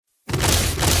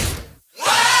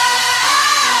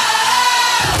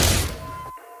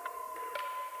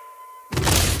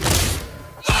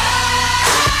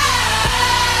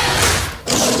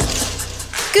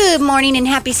Good morning and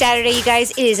happy Saturday, you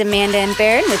guys. It is Amanda and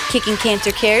Baron with Kicking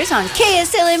Cancer Cares on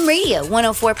KSLM Radio,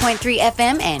 104.3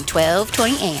 FM and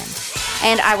 1220 AM.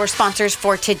 And our sponsors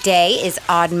for today is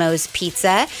Oddmo's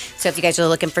Pizza. So if you guys are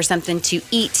looking for something to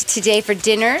eat today for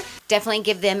dinner, definitely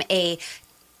give them a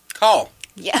call.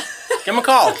 Yeah. Give them a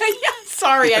call. Yeah,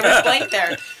 sorry, I was blank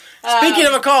there. Speaking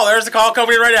of a call, there's a call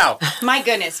coming in right now. My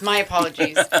goodness, my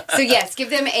apologies. So yes, give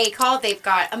them a call. They've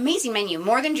got amazing menu,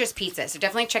 more than just pizza. So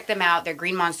definitely check them out. Their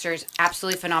Green Monsters,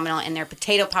 absolutely phenomenal. And their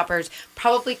potato poppers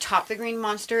probably top the Green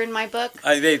Monster in my book.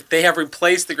 They have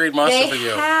replaced the Green Monster for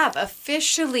you. They have,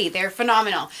 officially. They're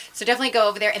phenomenal. So definitely go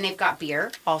over there. And they've got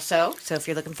beer also. So if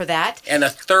you're looking for that. And a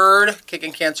third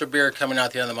Kicking Cancer beer coming out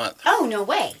at the end of the month. Oh, no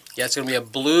way. Yeah, it's going to be a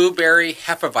blueberry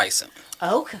Hefeweizen.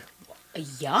 Oh,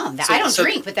 yum. I don't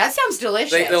drink, but that sounds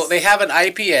delicious. They have an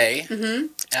IPA,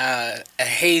 a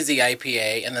hazy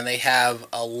IPA, and then they have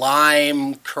a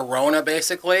lime Corona,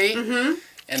 basically.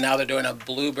 And now they're doing a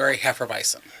blueberry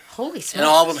Hefeweizen. Holy smokes. And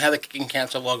all of them have the Kicking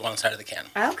Cancer logo on the side of the can.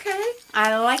 Okay.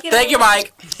 I like it. Thank you,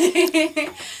 Mike.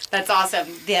 That's awesome.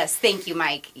 Yes, thank you,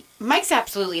 Mike. Mike's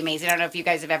absolutely amazing. I don't know if you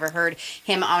guys have ever heard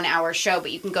him on our show,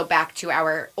 but you can go back to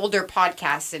our older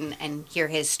podcasts and hear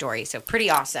his story. So pretty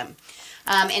awesome.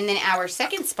 And then our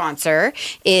second sponsor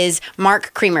is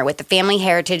Mark Creamer with the Family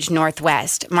Heritage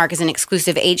Northwest. Mark is an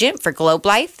exclusive agent for Globe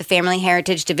Life, the Family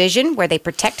Heritage Division, where they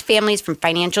protect families from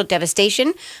financial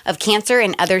devastation of cancer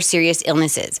and other serious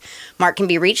illnesses. Mark can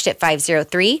be reached at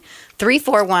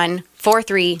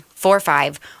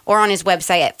 503-341-4345 or on his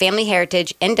website at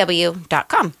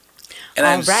familyheritagenw.com. And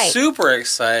I'm super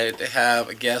excited to have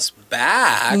a guest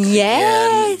back.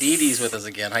 Yes. And Dee Dee's with us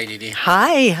again. Hi, Dee Dee.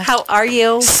 Hi. How are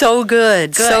you? So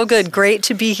good. So good. Great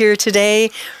to be here today.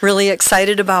 Really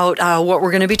excited about what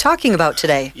we're going to be talking about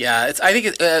today. Yeah, I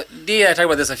think Dee and I talked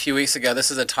about this a few weeks ago. This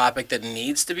is a topic that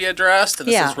needs to be addressed. And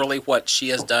this is really what she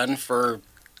has done for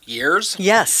years.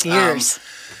 Yes, years.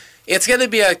 It's going to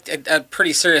be a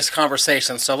pretty serious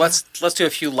conversation. So let's do a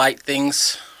few light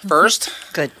things first.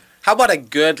 Good. How about a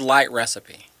good light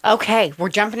recipe? Okay, we're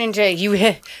jumping into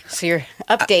you. So your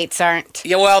updates aren't.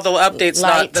 Yeah, well, the updates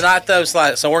not those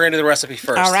light. So we're gonna do the recipe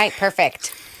first. All right,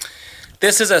 perfect.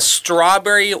 This is a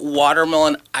strawberry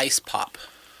watermelon ice pop.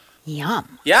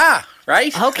 Yum. Yeah,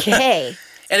 right. Okay.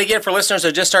 And again, for listeners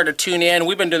that just started to tune in,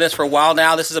 we've been doing this for a while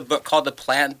now. This is a book called The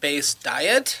Plant-Based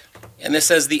Diet, and this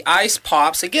says the ice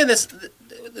pops. Again,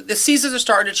 the seasons are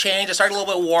starting to change. It's starting a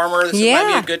little bit warmer. This might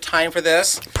be a good time for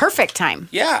this. Perfect time.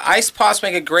 Yeah, ice pops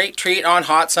make a great treat on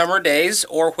hot summer days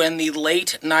or when the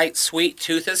late night sweet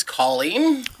tooth is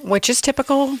calling. Which is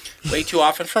typical. Way too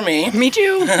often for me. Me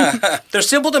too. They're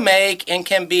simple to make and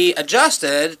can be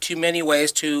adjusted to many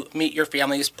ways to meet your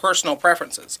family's personal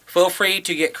preferences. Feel free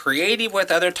to get creative with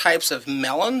other types of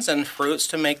melons and fruits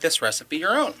to make this recipe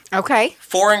your own. Okay.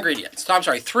 3 ingredients.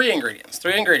 3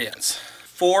 ingredients.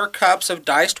 4 cups of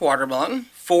diced watermelon,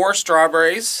 4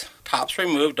 strawberries, tops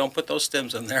removed, don't put those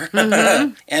stems in there,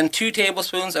 and 2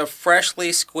 tablespoons of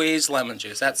freshly squeezed lemon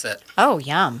juice. That's it. Oh,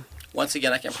 yum. Once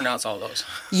again, I can't pronounce all those.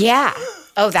 Yeah.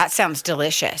 Oh, that sounds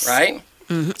delicious. Right?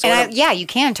 Mm-hmm. So and you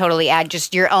can totally add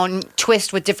just your own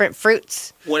twist with different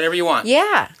fruits. Whatever you want.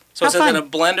 Yeah. So it says in a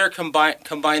blender,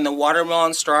 combine the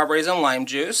watermelon, strawberries, and lime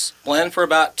juice. Blend for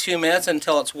about 2 minutes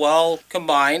until it's well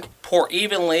combined. Pour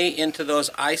evenly into those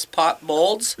ice pop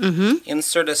molds.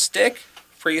 Insert a stick.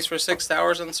 Freeze for 6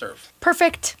 hours and serve.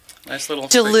 Perfect. Nice little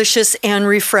delicious and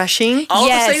refreshing. All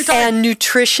at the same time. And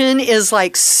nutrition is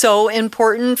like so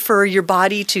important for your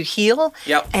body to heal.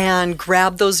 Yep. And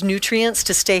grab those nutrients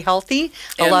to stay healthy.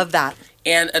 I love that.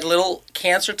 And a little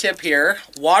cancer tip here.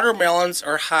 Watermelons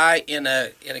are high in a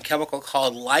chemical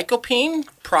called lycopene.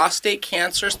 Prostate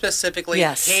cancer specifically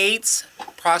hates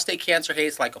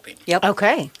lycopene. Yep.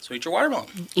 Okay. So eat your watermelon.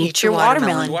 Eat your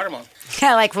watermelon.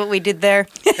 I like what we did there.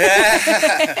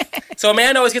 So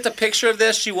Amanda always gets a picture of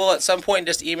this. She will at some point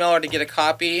just email her to get a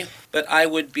copy. But I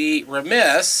would be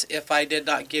remiss if I did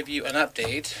not give you an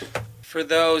update. For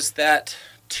those that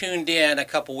tuned in a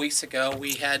couple weeks ago,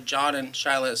 we had John and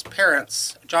Shyla's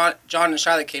parents. John and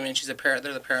Shyla came in. She's a parent.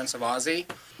 They're the parents of Ozzy.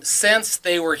 Since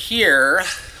they were here,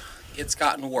 it's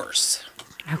gotten worse.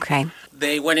 Okay.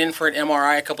 They went in for an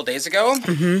MRI a couple days ago.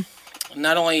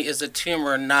 Not only is the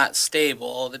tumor not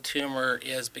stable, the tumor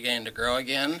is beginning to grow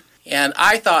again. And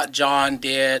I thought John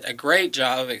did a great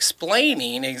job of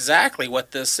explaining exactly what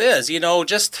this is. You know,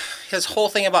 just his whole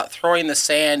thing about throwing the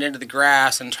sand into the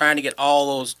grass and trying to get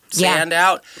all those sand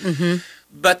out.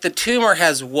 But the tumor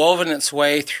has woven its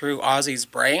way through Ozzy's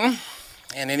brain.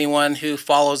 And anyone who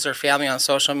follows their family on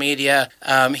social media,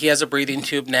 he has a breathing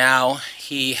tube now.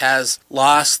 He has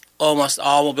lost almost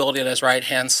all mobility on his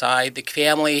right-hand side. The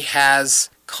family has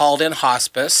called in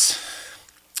hospice.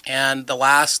 And the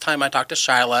last time I talked to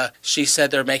Shyla, she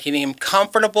said they're making him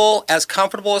comfortable as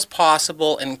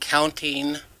possible and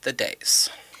counting the days,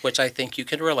 which I think you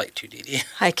can relate to, Dee Dee.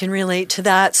 I can relate to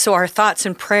that. So our thoughts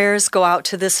and prayers go out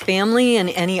to this family and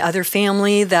any other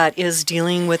family that is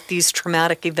dealing with these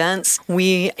traumatic events.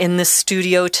 We in this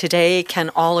studio today can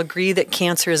all agree that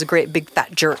cancer is a great big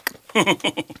fat jerk.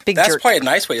 That's jerk. probably a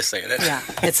nice way of saying it. Yeah,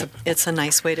 it's a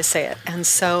nice way to say it. And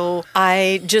so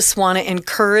I just want to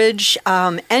encourage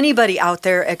anybody out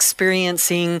there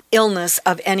experiencing illness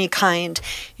of any kind,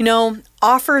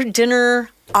 offer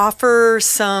dinner, offer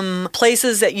some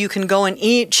places that you can go and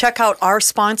eat. Check out our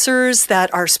sponsors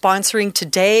that are sponsoring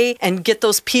today and get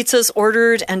those pizzas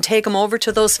ordered and take them over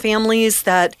to those families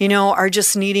that, are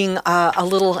just needing a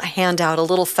little handout, a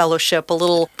little fellowship, a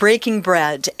little breaking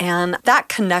bread. And that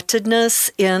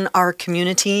connectedness in our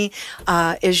community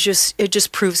it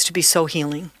just proves to be so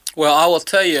healing. Well, I will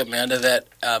tell you, Amanda, that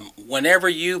whenever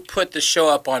you put the show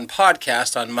up on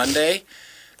podcast on Monday,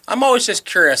 I'm always just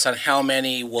curious on how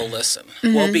many will listen.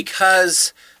 Mm-hmm. Well,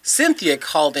 because Cynthia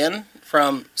called in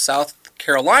from South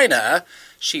Carolina,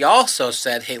 she also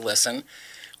said, hey, listen,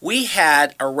 we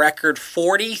had a record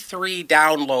 43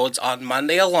 downloads on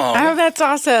Monday alone. Oh, that's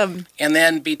awesome. And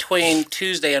then between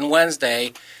Tuesday and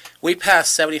Wednesday, we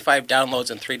passed 75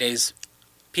 downloads in 3 days.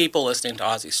 People listening to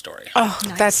Ozzy's story. Oh,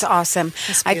 nice. That's awesome.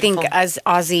 That's I think as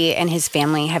Ozzy and his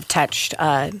family have touched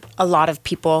a lot of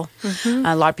people. Mm-hmm.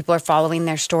 A lot of people are following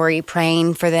their story,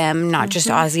 praying for them, not just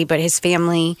Ozzy, but his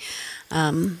family.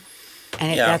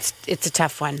 It's a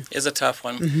tough one. It's a tough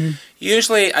one. Mm-hmm.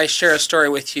 Usually I share a story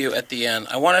with you at the end.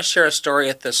 I want to share a story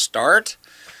at the start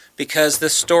because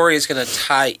this story is going to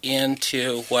tie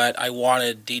into what I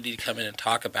wanted Dee Dee to come in and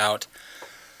talk about.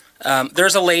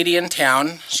 There's a lady in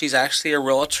town. She's actually a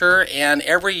realtor, and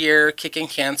every year Kicking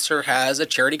Cancer has a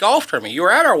charity golf tournament. You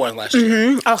were at our one last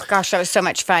year. Oh, gosh, that was so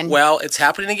much fun. Well, it's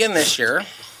happening again this year,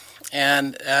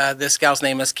 and this gal's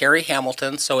name is Carrie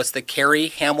Hamilton, so it's the Carrie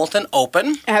Hamilton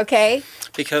Open. Okay.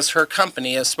 Because her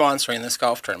company is sponsoring this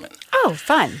golf tournament. Oh,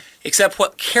 fun. Except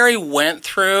what Carrie went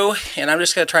through, and I'm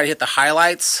just going to try to hit the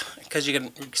highlights, because you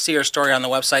can see her story on the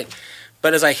website.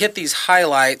 But as I hit these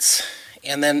highlights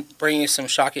and then bring you some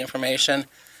shocking information,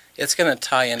 it's going to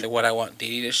tie into what I want Dee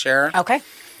Dee to share. Okay.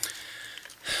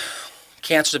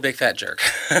 Cancer's a big fat jerk.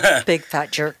 Big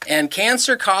fat jerk. And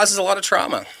cancer causes a lot of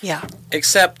trauma. Yeah.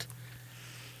 Except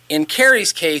in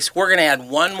Carrie's case, we're going to add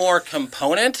one more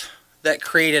component that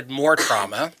created more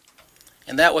trauma,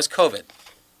 and that was COVID.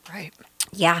 Right.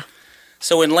 Yeah.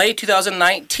 So in late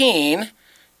 2019,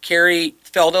 Carrie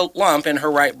felt a lump in her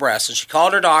right breast, and she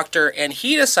called her doctor, and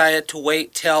he decided to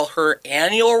wait till her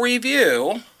annual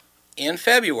review in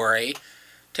February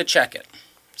to check it.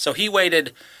 So he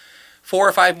waited 4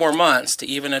 or 5 more months to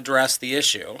even address the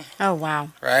issue. Oh, wow.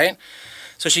 Right?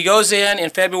 So she goes in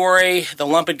February. The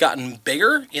lump had gotten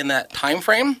bigger in that time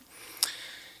frame.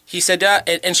 He said,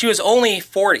 and she was only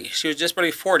 40. She was just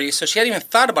barely 40, so she hadn't even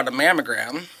thought about a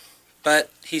mammogram.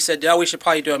 But he said, we should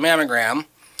probably do a mammogram.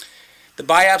 The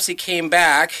biopsy came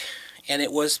back, and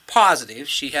it was positive.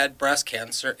 She had breast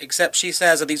cancer, except she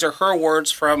says, and these are her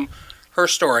words from her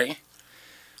story,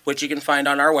 which you can find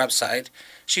on our website.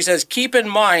 She says, keep in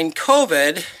mind,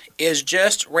 COVID is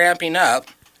just ramping up.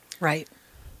 Right.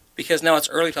 Because now it's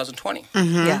early 2020.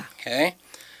 Mm-hmm. Yeah. Okay.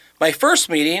 My first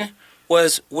meeting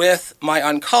was with my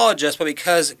oncologist, but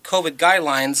because COVID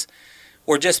guidelines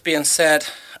were just being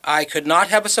set, I could not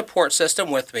have a support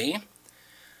system with me.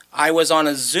 I was on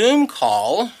a Zoom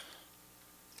call,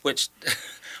 which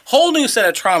whole new set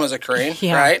of traumas occurring,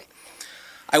 right?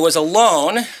 I was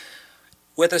alone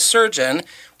with a surgeon.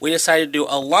 We decided to do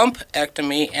a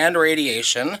lumpectomy and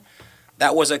radiation.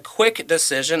 That was a quick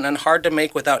decision and hard to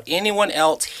make without anyone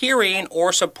else hearing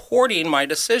or supporting my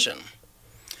decision.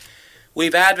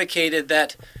 We've advocated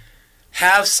that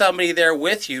have somebody there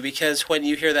with you, because when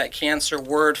you hear that cancer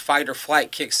word, fight or flight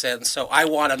kicks in. So I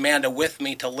want Amanda with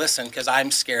me to listen because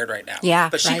I'm scared right now. Yeah,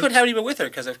 but she couldn't have anybody with her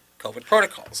because of COVID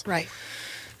protocols. Right.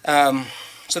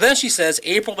 So then she says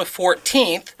April the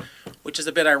 14th, which is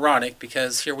a bit ironic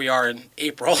because here we are in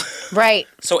April. Right.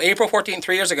 So April 14th,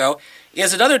 3 years ago,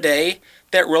 is another day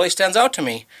that really stands out to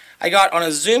me. I got on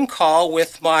a Zoom call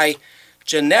with my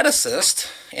geneticist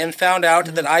and found out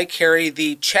that I carry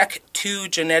the CHEK2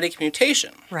 genetic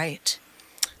mutation. Right.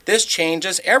 This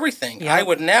changes everything. Yep. I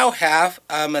would now have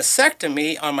a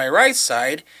mastectomy on my right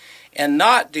side and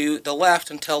not do the left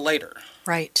until later.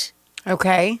 Right.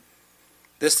 Okay.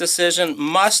 This decision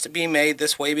must be made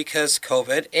this way because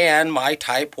COVID and my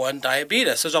type 1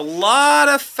 diabetes. There's a lot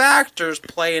of factors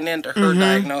playing into her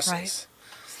diagnosis. Right.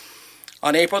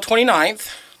 On April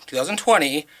 29th,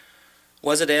 2020,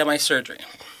 was the day of my surgery.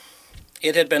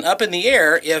 It had been up in the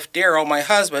air if Daryl, my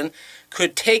husband,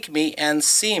 could take me and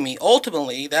see me.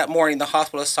 Ultimately, that morning, the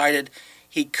hospital decided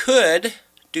he could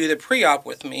do the pre-op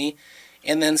with me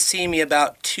and then see me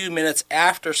about 2 minutes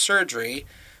after surgery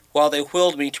while they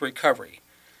wheeled me to recovery.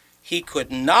 He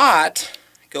could not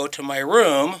go to my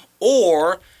room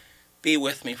or be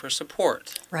with me for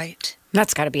support. Right.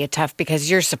 That's got to be a tough, because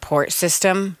your support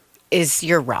system is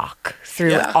your rock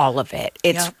through Yeah. all of it.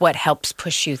 It's Yep. what helps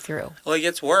push you through. Well, it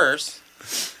gets worse.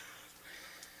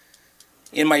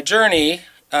 In my journey,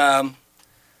 they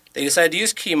decided to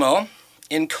use chemo.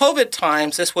 In COVID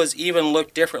times, this was even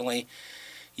looked differently.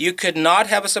 You could not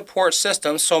have a support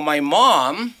system, so my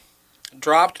mom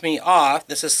dropped me off.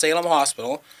 This is Salem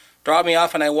Hospital. Dropped me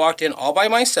off, and I walked in all by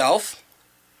myself.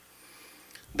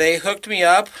 They hooked me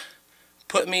up,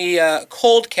 put me a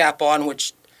cold cap on,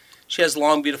 which she has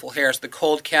long, beautiful hair, so the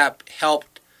cold cap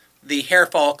helped the hair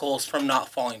follicles from not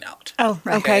falling out. Oh,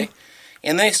 okay.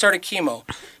 And then they started chemo.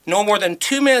 No more than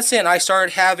 2 minutes in, I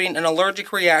started having an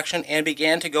allergic reaction and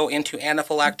began to go into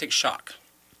anaphylactic shock.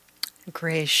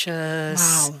 Gracious.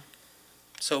 Wow.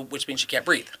 So, which means she can't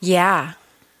breathe. Yeah.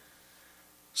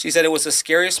 She said it was the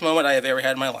scariest moment I have ever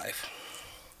had in my life.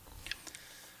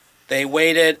 They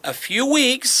waited a few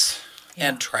weeks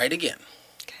and tried again.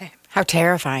 Okay. How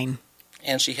terrifying.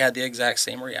 And she had the exact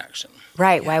same reaction.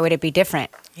 Right. Why would it be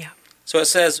different? Yeah. So it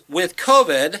says, with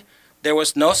COVID, there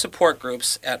was no support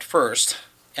groups at first,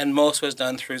 and most was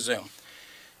done through Zoom.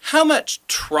 How much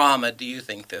trauma do you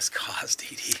think this caused,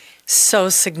 Dee Dee? So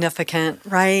significant,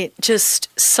 right? Just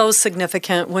so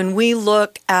significant. When we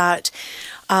look at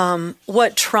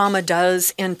what trauma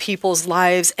does in people's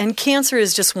lives, and cancer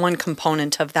is just one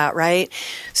component of that, right?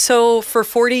 So for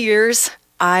 40 years,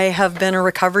 I have been a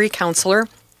recovery counselor.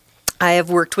 I have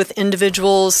worked with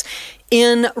individuals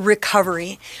in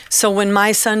recovery. So when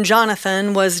my son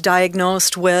Jonathan was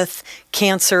diagnosed with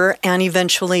cancer and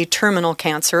eventually terminal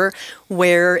cancer,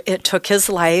 where it took his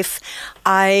life,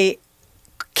 I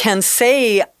can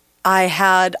say I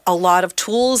had a lot of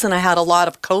tools and I had a lot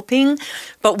of coping,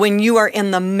 but when you are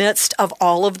in the midst of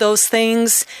all of those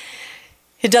things,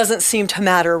 it doesn't seem to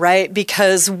matter, right?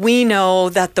 Because we know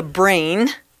that the brain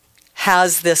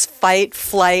has this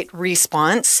fight-flight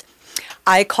response.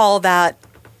 I call that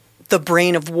the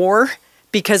brain of war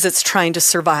because it's trying to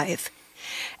survive.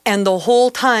 And the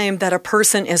whole time that a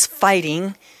person is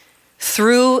fighting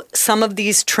through some of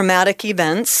these traumatic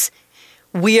events,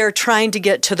 we are trying to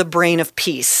get to the brain of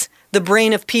peace. The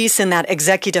brain of peace in that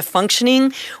executive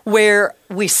functioning where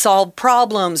we solve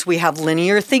problems, we have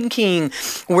linear thinking,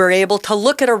 we're able to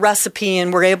look at a recipe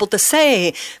and we're able to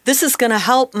say, this is going to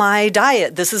help my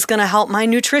diet, this is going to help my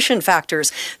nutrition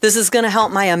factors, this is going to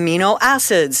help my amino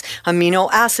acids. Amino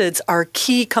acids are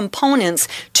key components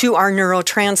to our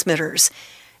neurotransmitters.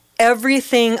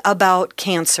 Everything about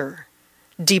cancer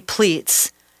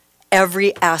depletes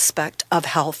every aspect of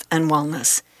health and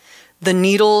wellness. The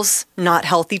needles, not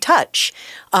healthy touch.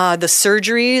 The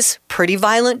surgeries, pretty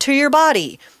violent to your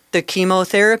body. The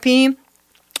chemotherapy,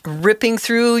 ripping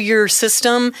through your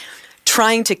system,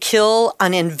 trying to kill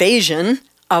an invasion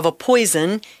of a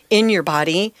poison in your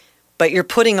body, but you're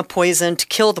putting a poison to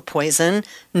kill the poison,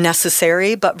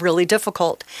 necessary but really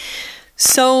difficult.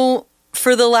 So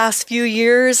for the last few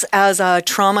years as a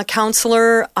trauma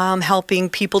counselor, helping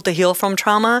people to heal from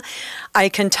trauma, I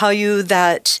can tell you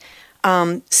that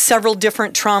several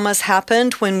different traumas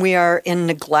happened when we are in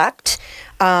neglect,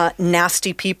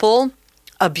 nasty people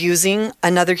abusing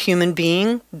another human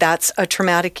being. That's a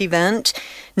traumatic event.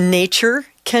 Nature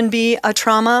can be a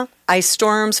trauma. Ice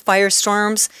storms,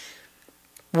 firestorms,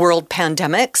 world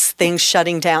pandemics, things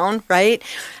shutting down, right?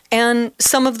 And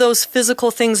some of those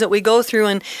physical things that we go through.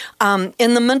 And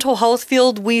in the mental health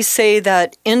field, we say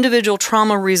that individual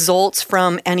trauma results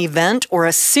from an event or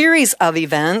a series of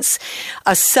events,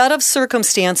 a set of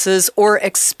circumstances or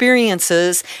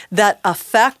experiences that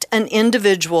affect an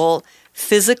individual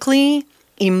physically,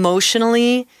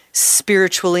 emotionally,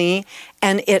 spiritually,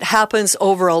 and it happens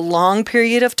over a long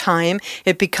period of time.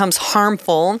 It becomes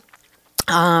harmful.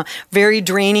 Very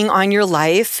draining on your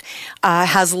life,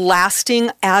 has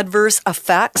lasting adverse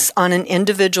effects on an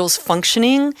individual's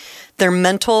functioning, their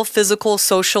mental, physical,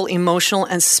 social, emotional,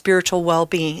 and spiritual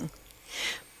well-being.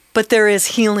 But there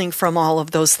is healing from all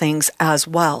of those things as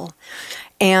well.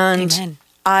 And Amen.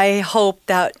 I hope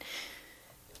that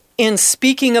in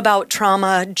speaking about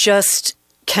trauma just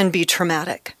can be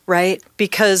traumatic, right?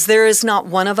 Because there is not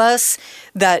one of us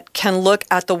that can look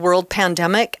at the world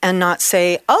pandemic and not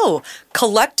say, oh,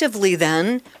 collectively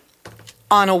then,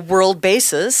 on a world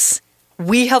basis,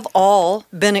 we have all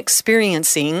been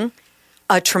experiencing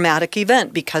a traumatic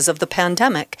event because of the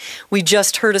pandemic. We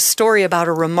just heard a story about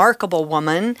a remarkable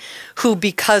woman who,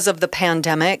 because of the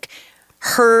pandemic,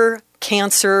 her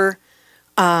cancer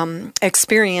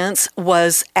experience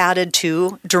was added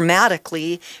to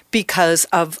dramatically because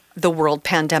of the world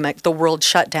pandemic, the world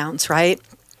shutdowns, right?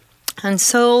 And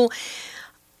so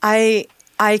I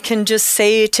can just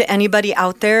say to anybody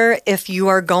out there, if you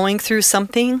are going through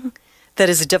something that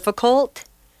is difficult,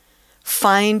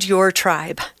 find your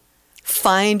tribe.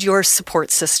 Find your support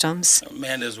systems.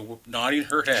 Amanda's nodding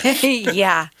her head.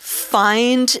 Yeah.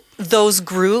 Find those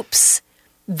groups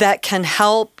that can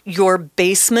help your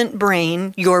basement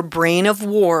brain, your brain of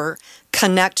war,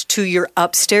 connect to your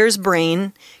upstairs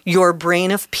brain, your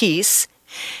brain of peace.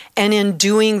 And in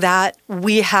doing that,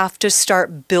 we have to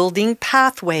start building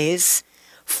pathways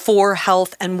for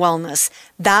health and wellness.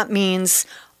 That means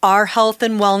our health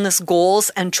and wellness goals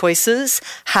and choices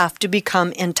have to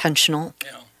become intentional.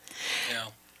 Yeah.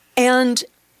 And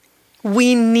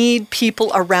we need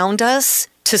people around us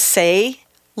to say,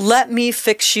 let me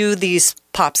fix you these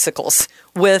popsicles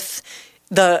with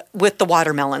the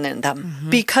watermelon in them. Mm-hmm.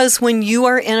 Because when you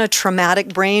are in a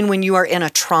traumatic brain, when you are in a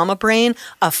trauma brain,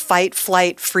 a fight,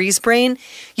 flight, freeze brain,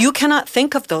 you cannot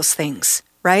think of those things,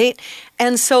 right?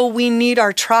 And so we need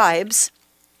our tribes,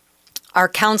 our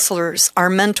counselors, our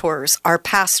mentors, our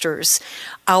pastors,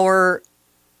 our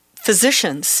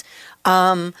physicians,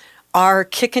 our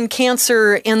Kickin'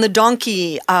 Cancer in the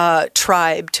Donkey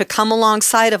tribe to come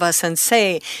alongside of us and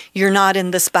say, you're not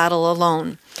in this battle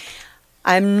alone.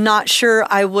 I'm not sure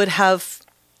I would have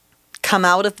come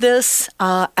out of this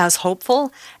as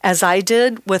hopeful as I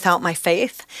did without my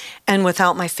faith and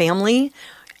without my family,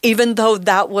 even though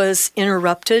that was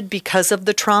interrupted because of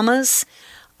the traumas.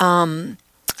 And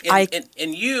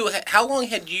you, how long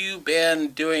had you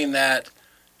been doing that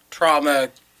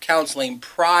trauma counseling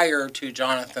prior to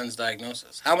Jonathan's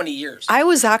diagnosis? How many years? I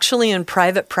was actually in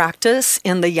private practice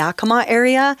in the Yakima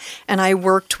area, and I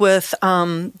worked with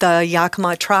the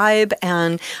Yakima tribe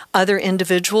and other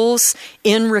individuals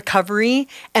in recovery.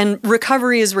 And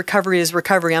recovery is recovery is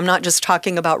recovery. I'm not just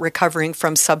talking about recovering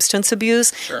from substance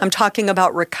abuse. Sure. I'm talking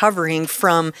about recovering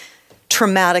from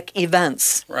traumatic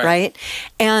events, right?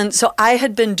 And so I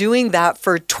had been doing that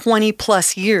for 20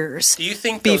 plus years. Do you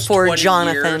think before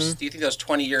Jonathan? Do you think those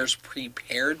 20 years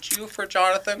prepared you for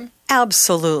Jonathan?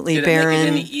 Absolutely, Did it Baron. make it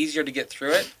any easier to get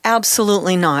through it?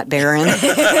 Absolutely not, Baron.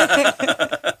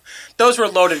 Those were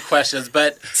loaded questions,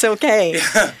 but it's okay.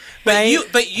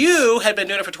 But you had been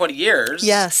doing it for 20 years.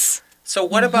 Yes. So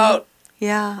what about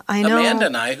Yeah, I know. Amanda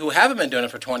and I, who haven't been doing it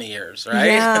for 20 years, right?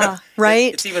 Yeah,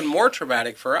 right. It's even more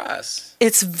traumatic for us.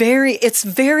 It's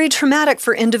very traumatic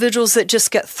for individuals that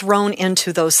just get thrown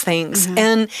into those things.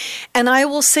 Mm-hmm. And I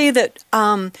will say that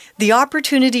the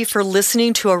opportunity for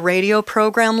listening to a radio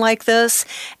program like this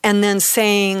and then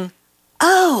saying,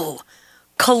 oh,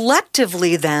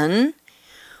 collectively then,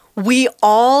 we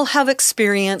all have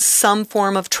experienced some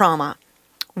form of trauma,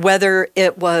 whether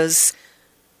it was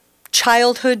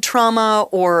childhood trauma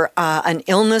or an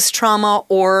illness trauma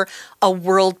or a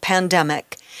world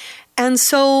pandemic. And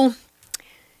so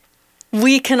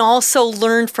we can also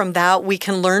learn from that. We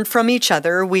can learn from each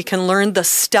other. We can learn the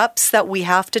steps that we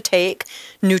have to take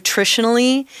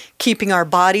nutritionally, keeping our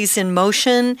bodies in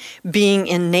motion, being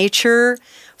in nature,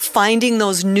 finding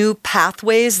those new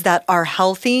pathways that are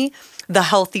healthy, the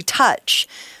healthy touch.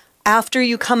 After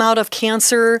you come out of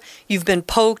cancer, you've been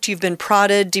poked, you've been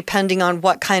prodded, depending on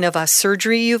what kind of a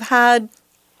surgery you've had.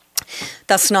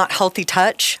 That's not healthy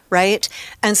touch, right?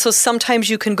 And so sometimes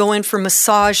you can go in for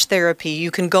massage therapy. You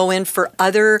can go in for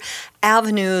other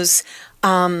avenues.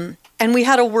 And we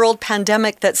had a world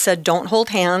pandemic that said, don't hold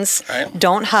hands, right.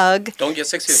 Don't hug. Don't get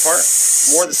 6 feet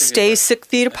apart. More than 6 feet Stay apart. 6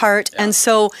 feet apart. Yeah. And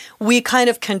so we kind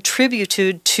of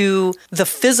contributed to the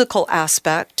physical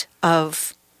aspect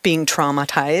of being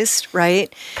traumatized,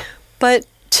 right? But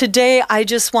today I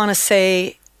just want to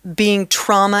say being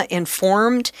trauma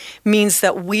informed means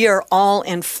that we are all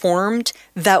informed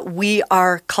that we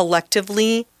are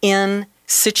collectively in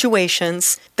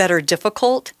situations that are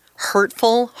difficult,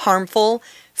 hurtful, harmful,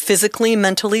 physically,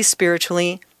 mentally,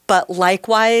 spiritually, but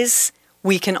likewise,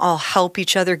 we can all help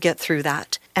each other get through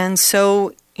that. And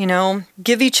so,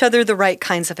 give each other the right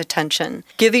kinds of attention.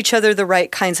 Give each other the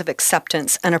right kinds of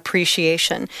acceptance and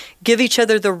appreciation. Give each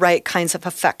other the right kinds of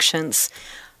affections.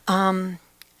 And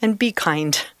be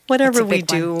kind. Whatever we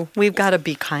do, we've got to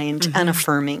be kind and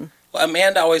affirming. Well,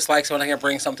 Amanda always likes when I can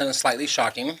bring something slightly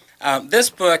shocking. This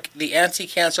book, the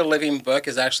Anti-Cancer Living book,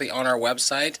 is actually on our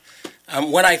website.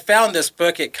 When I found this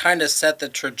book, it kind of set the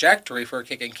trajectory for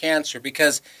Kickin' Cancer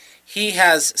because He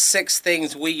has 6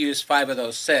 things. We use 5 of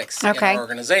those 6 in Okay. our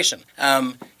organization.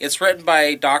 It's written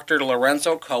by Dr.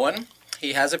 Lorenzo Cohen.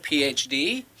 He has a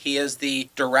PhD. He is the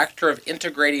director of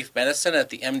integrative medicine at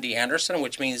the MD Anderson,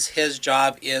 which means his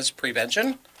job is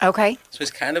prevention. Okay. So he's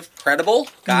kind of credible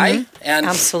guy. And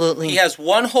Absolutely. he has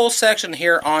one whole section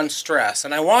here on stress.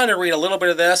 And I wanted to read a little bit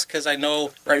of this because I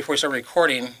know right before we started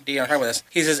recording, Dee and I were talking about this.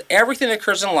 He says, everything that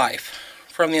occurs in life,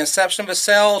 from the inception of a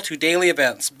cell to daily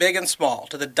events, big and small,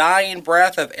 to the dying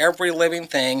breath of every living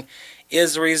thing,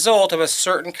 is the result of a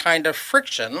certain kind of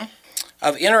friction,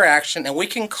 of interaction, and we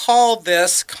can call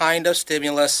this kind of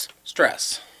stimulus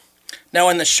stress. Now,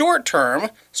 in the short term,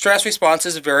 stress response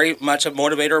is very much a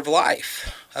motivator of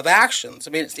life, of actions.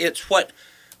 I mean, it's what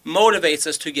motivates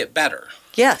us to get better,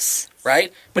 Yes. right?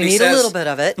 We But he need a says- little bit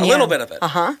of it. A little bit of it.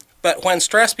 Uh-huh. But when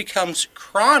stress becomes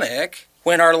chronic,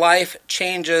 when our life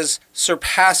changes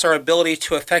surpass our ability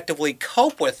to effectively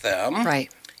cope with them, Right.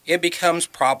 it becomes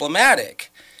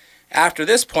problematic. After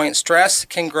this point, stress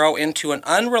can grow into an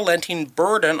unrelenting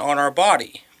burden on our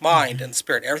body, mind, and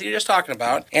spirit, everything you're just talking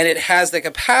about, and it has the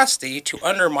capacity to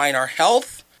undermine our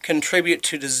health, contribute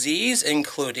to disease,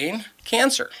 including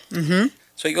cancer.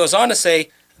 So he goes on to say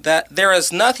that there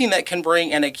is nothing that can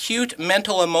bring an acute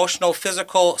mental, emotional,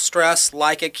 physical stress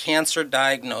like a cancer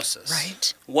diagnosis.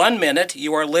 Right. 1 minute,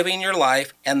 you are living your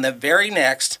life, and the very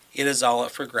next, it is all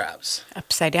up for grabs.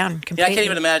 Upside down. Yeah, Completely. I can't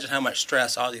even imagine how much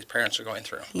stress all these parents are going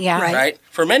through. Yeah. Right. Right?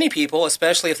 For many people,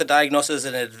 especially if the diagnosis is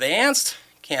an advanced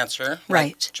cancer, like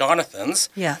Right. Jonathan's,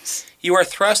 Yes. you are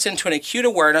thrust into an acute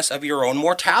awareness of your own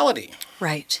mortality.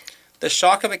 Right. The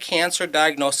shock of a cancer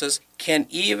diagnosis can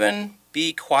even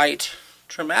be quite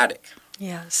traumatic.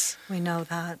 Yes. We know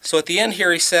that. So at the end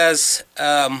here, he says,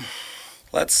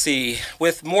 let's see,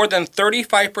 with more than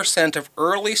 35% of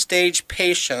early stage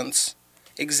patients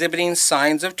exhibiting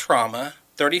signs of trauma,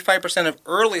 35% of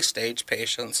early stage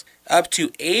patients, up to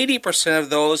 80% of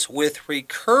those with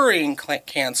recurring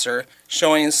cancer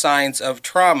showing signs of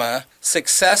trauma,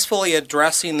 successfully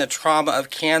addressing the trauma of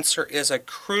cancer is a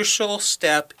crucial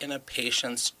step in a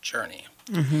patient's journey.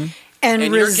 And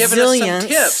And you're giving us resilience. some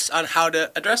tips on how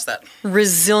to address that.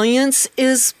 Resilience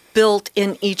is built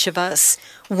in each of us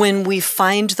when we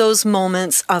find those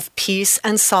moments of peace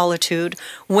and solitude,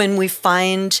 when we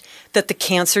find that the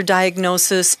cancer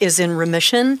diagnosis is in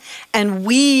remission and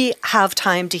we have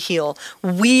time to heal.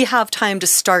 We have time to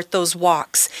start those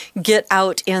walks, get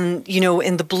out in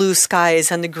the blue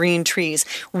skies and the green trees.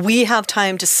 We have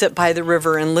time to sit by the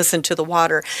river and listen to the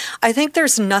water. I think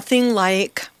there's nothing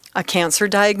like a cancer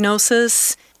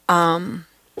diagnosis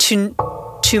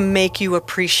to make you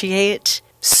appreciate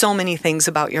so many things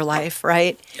about your life,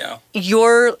 right? Yeah.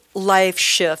 Your life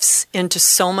shifts into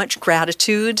so much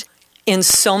gratitude in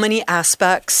so many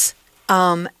aspects.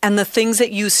 And the things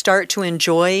that you start to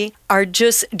enjoy are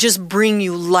just bring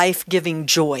you life-giving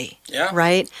joy, Yeah.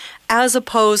 right? As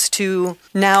opposed to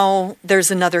now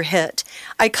there's another hit.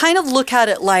 I kind of look at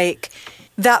it like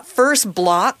that first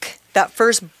block, that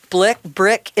first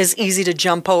brick is easy to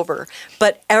jump over.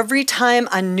 But every time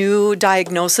a new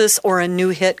diagnosis or a new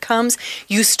hit comes,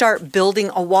 you start building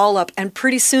a wall up, and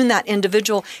pretty soon that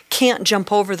individual can't jump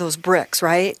over those bricks,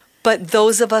 right? But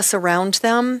those of us around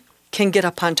them can get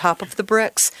up on top of the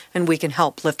bricks, and we can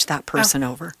help lift that person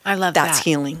over. I love That's that.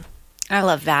 healing. I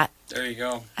love that. There you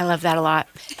go. I love that a lot.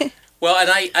 Well, and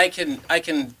I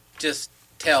can just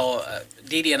tell,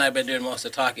 Dee Dee and I have been doing most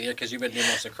of the talking here because you've been doing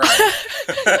most of the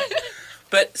crying.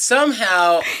 But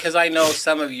somehow, because I know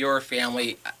some of your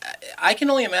family, I can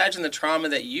only imagine the trauma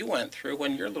that you went through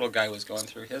when your little guy was going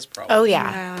through his problem. Oh,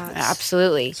 yeah. Yes.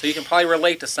 Absolutely. So you can probably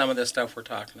relate to some of this stuff we're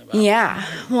talking about. Yeah.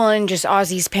 Well, and just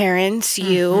Ozzy's parents,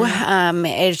 you,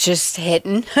 it's just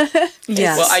hitting.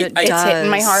 Yes, Well, it I- It's hitting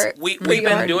my does. heart. We've pretty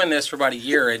been hard. doing this for about a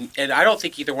year, and I don't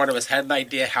think either one of us had an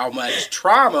idea how much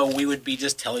trauma we would be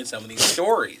just telling some of these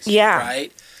stories. Yeah.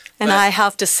 Right? And But- I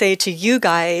have to say to you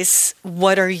guys,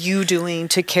 what are you doing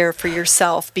to care for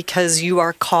yourself? Because you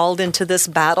are called into this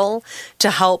battle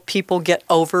to help people get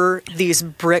over these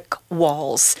brick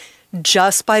walls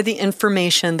just by the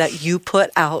information that you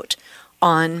put out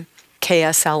on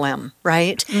KSLM,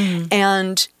 right?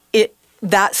 And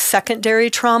that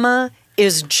secondary trauma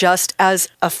is just as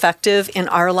effective in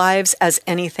our lives as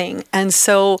anything. And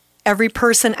so every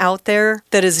person out there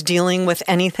that is dealing with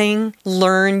anything,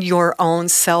 learn your own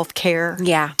self-care.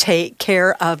 Yeah. Take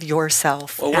care of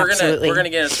yourself. Well, Absolutely. we're gonna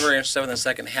get into very interested in the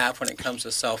second half when it comes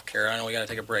to self-care. I know we got to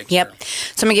take a break. Yep. here.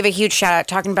 So I'm going to give a huge shout out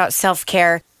talking about self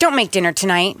care. Don't make dinner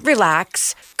tonight.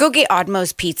 Relax. Go get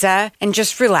Oddmo's Pizza and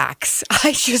just relax.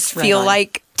 I just Right feel on.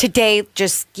 like today,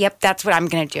 that's what I'm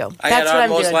going to do. I That's had what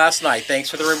I'm Utmost doing. last night. Thanks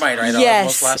for the reminder. I had Utmost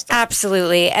Yes, last night.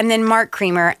 absolutely. And then Mark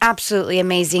Creamer, absolutely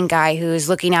amazing guy who is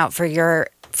looking out for your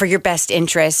best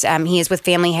interests. He is with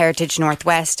Family Heritage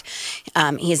Northwest.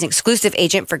 He is an exclusive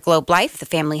agent for Globe Life, the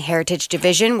Family Heritage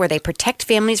Division, where they protect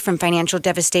families from financial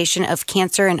devastation of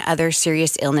cancer and other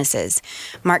serious illnesses.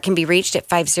 Mark can be reached at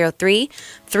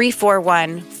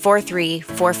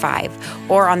 503-341-4345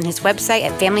 or on his website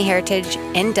at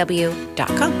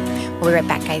familyheritagenw.com. We'll be right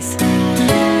back, guys.